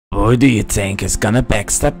Who do you think is gonna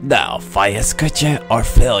backstab now, Fireskacha or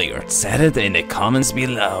failure? Set it in the comments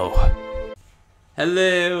below.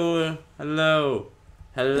 Hello, hello,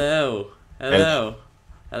 hello, hello,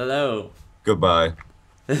 hello. Goodbye.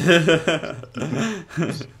 That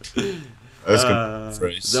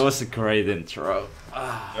was a great intro.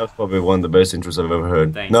 That's probably one of the best intros I've ever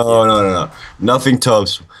heard. Thank no, you. no. Nothing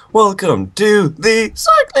tops. Welcome to the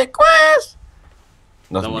cycling quest.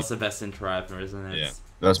 That was the best intro ever, isn't it? Yeah,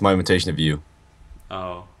 that's my imitation of you.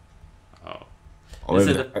 Oh. Or Is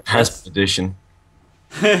maybe it the has edition.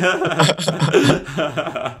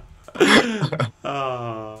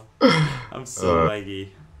 Oh, I'm so laggy.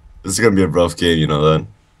 This is gonna be a rough game, you know that.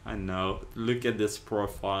 I know. Look at this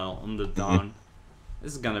profile on the down.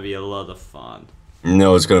 This is gonna be a lot of fun.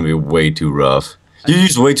 No, it's gonna be way too rough. You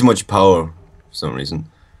use way too much power for some reason.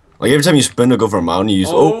 Like every time you sprint or go for a mountain, you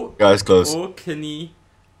use guys close. Oh, knee.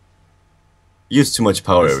 You use too much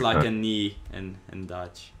power. It's every like time. a knee in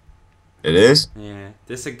Dutch. It is? Yeah.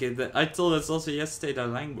 This again. I told us also yesterday that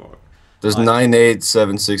Langborg. Does Like-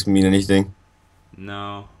 9876 mean anything?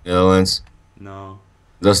 No. Netherlands? No.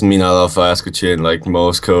 Doesn't mean I love Fireskacha in like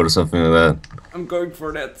Morse code or something like that. I'm going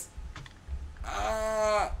for that.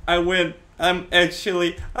 I win. I'm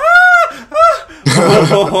actually.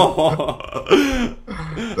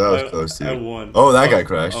 That was close to you. I won. Oh, that guy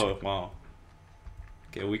crashed. Oh wow.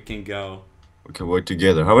 Okay, we can go. We can work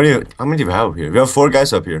together. How many do you have here? We have 4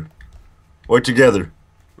 guys up here. Work together.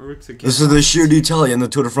 Work together. This is the Tour d'Italia and the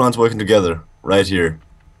Tour de France working together. Right here.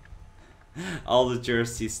 All the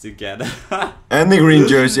jerseys together. And the green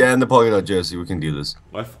jersey and the polka dot jersey. We can do this.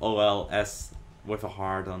 With OLS with a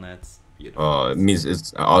heart on it. Beautiful. Oh, it means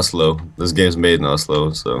it's Oslo. This game's made in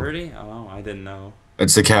Oslo, so. Really? Oh, I didn't know.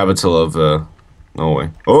 It's the capital of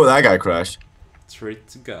Norway. Oh, that guy crashed. It's ready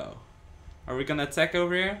to go. Are we gonna attack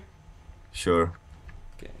over here? Sure.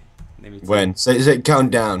 Okay. Let me When? Say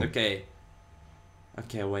count down. Okay.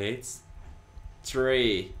 Okay, wait.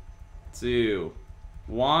 3, 2,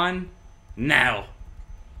 1, now!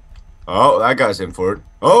 Oh, that guy's in for it.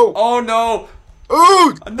 Oh! Oh no!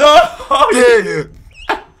 Oh! No! Dang it!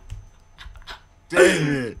 Dang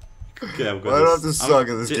it! Okay, I'm Why do I have to suck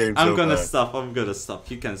at this game I'm so gonna bad? stop. I'm gonna stop.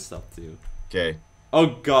 You can stop too. Okay. Oh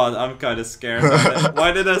god, I'm kind of scared.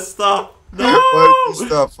 Why did I stop? No! Why did you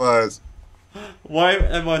stop us? Why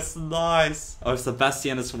am I so nice? Oh,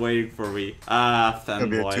 Sebastian is waiting for me. Ah, It's gonna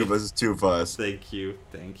be a 2 fanboy. versus 2 fast. Thank you,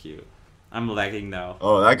 thank you. I'm lagging now.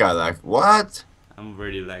 Oh, that guy lagged. What? I'm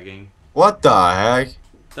really lagging. What the heck?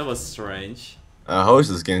 That was strange. Host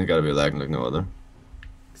of this game's gotta be lagging like no other.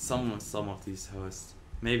 Some of these hosts.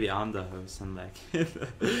 Maybe I'm the host and lagging.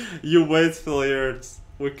 You wait, Philliards.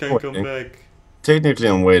 We can come Waiting. back. Technically,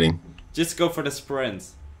 I'm waiting. Just go for the sprint.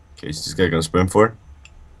 Okay, is this guy gonna sprint for it?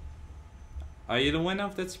 Are you the winner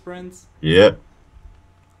of that sprint? Yep.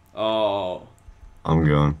 Oh, I'm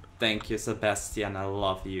going. thank you, Sebastian. I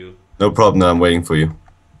love you. No problem, now I'm waiting for you.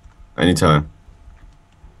 Anytime.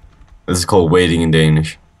 This is called waiting in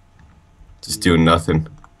Danish. Just doing nothing.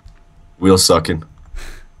 Wheel sucking.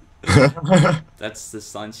 That's the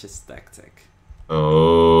Sanchez tactic.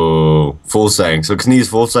 Oh, full sang. So Knie's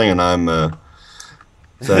full sang and I'm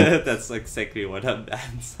sang. That's exactly what I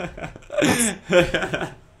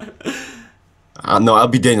meant. No, I'll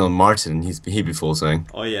be Daniel Martin and he'd be full sang.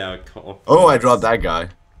 Oh yeah. Oh, I dropped that guy.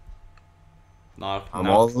 No, I'm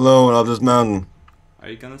no. all alone up this mountain. Are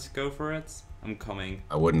you gonna go for it? I'm coming.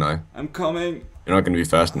 I wouldn't I? I'm coming. You're not gonna be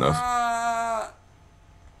fast enough. Ah!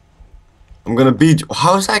 I'm gonna beat you.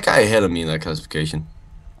 How's that guy ahead of me in that classification?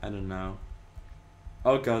 I don't know.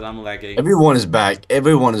 Oh god, I'm lagging. Everyone is back.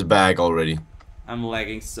 Everyone is back already. I'm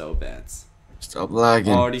lagging so bad. Stop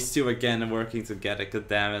lagging. Oh, these two again are working together. God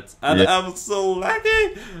damn it! And Yeah. I'm so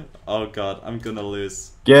lagging. Oh god, I'm gonna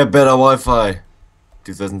lose. Get better Wi-Fi.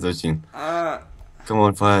 2013. Ah! Come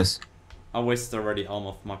on, fast. I wasted already all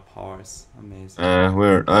of my powers. Amazing.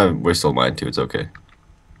 We're still mine too. It's okay.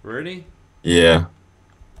 Really? Yeah.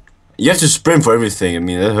 You have to sprint for everything. I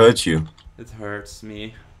mean, that hurts you. It hurts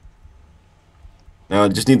me. Now I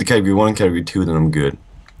just need the category 1, category 2, then I'm good.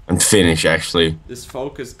 And finish actually. This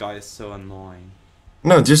focus guy is so annoying.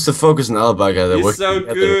 No, just the focus on Alba guy that You're works so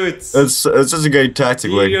together. good. It's such a great tactic.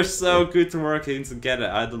 You're so good working together.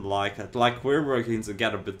 I don't like it. Like we're working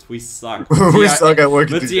together, but we suck. We suck at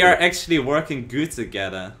working But we are together. actually working good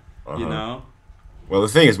together. You know. Well, the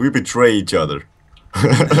thing is, we betray each other. Well,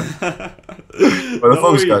 the No,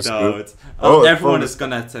 focus we guy's don't. good. Oh, Oh, everyone focus- is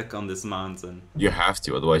gonna attack on this mountain. You have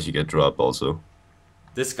to, otherwise you get dropped also.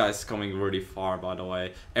 This guy's coming really far, by the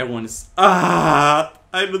way. Everyone is. Ah!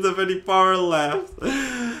 I don't have any power left.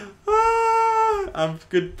 Ah! I'm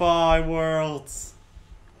goodbye, world.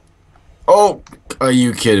 Oh, are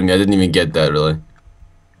you kidding me? I didn't even get that, really.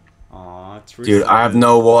 Aw, 3 Dude, I have seconds.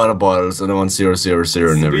 no water bottles and I want 0, 0,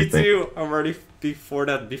 0 and Me everything. too. I'm ready before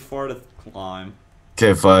the climb.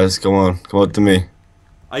 Okay, Fies, come on. Come on to me.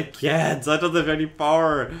 I can't. I don't have any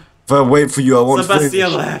power. If I wait for you, I won't Sebastian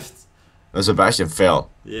finish. left. No, Sebastian fell.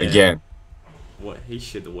 Yeah. Again. What? He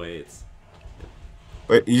should wait.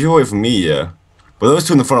 Wait, you should wait for me, yeah. But those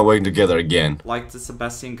two in the front are working together again. Like the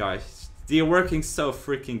Sebastian guys. They're working so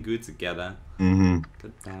freaking good together. Mm-hmm.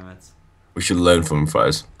 God damn it. We should learn from him,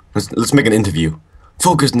 Fies. Let's make an interview.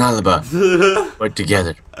 Focus, Nalaba. Work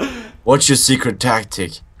together. What's your secret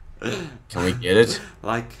tactic? Can we get it?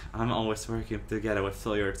 Like, I'm always working together with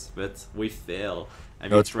Filliards, but we fail.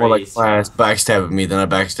 And No, it's more like Fies backstabbing me, then I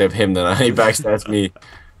backstab him, then he backstabs me.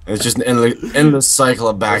 And it's just an endless cycle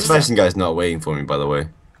of back. Sebastian guy's not waiting for me, by the way.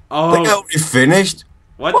 Oh, Think I already finished?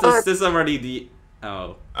 what is this already the...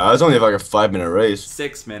 Oh, It's only like a 5-minute race.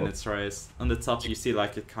 6 minutes race. On the top you see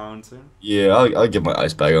like a counter. Yeah, I'll get my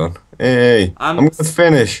ice bag on. Hey, I'm gonna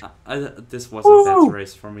finish. This was a bad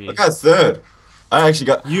race for me. I got third. I actually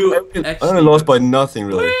got. I only lost by nothing,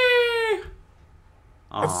 really.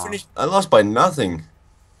 I finished. I lost by nothing.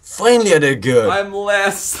 Finally, I did good. I'm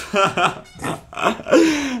last.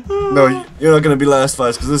 No, you're not gonna be last,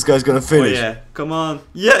 Fies, because this guy's gonna Oh finish. yeah, come on.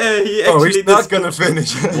 Yeah, he actually Oh, he's not does- gonna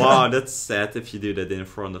finish. Wow, that's sad if you do that in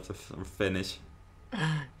front of the finish.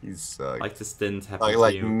 He sucks. Like this didn't happen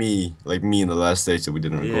Like to you. me in the last stage that we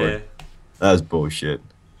didn't Yeah. record. That's bullshit.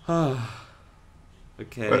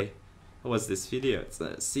 Okay. What was this video?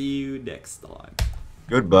 See you next time.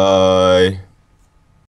 Goodbye.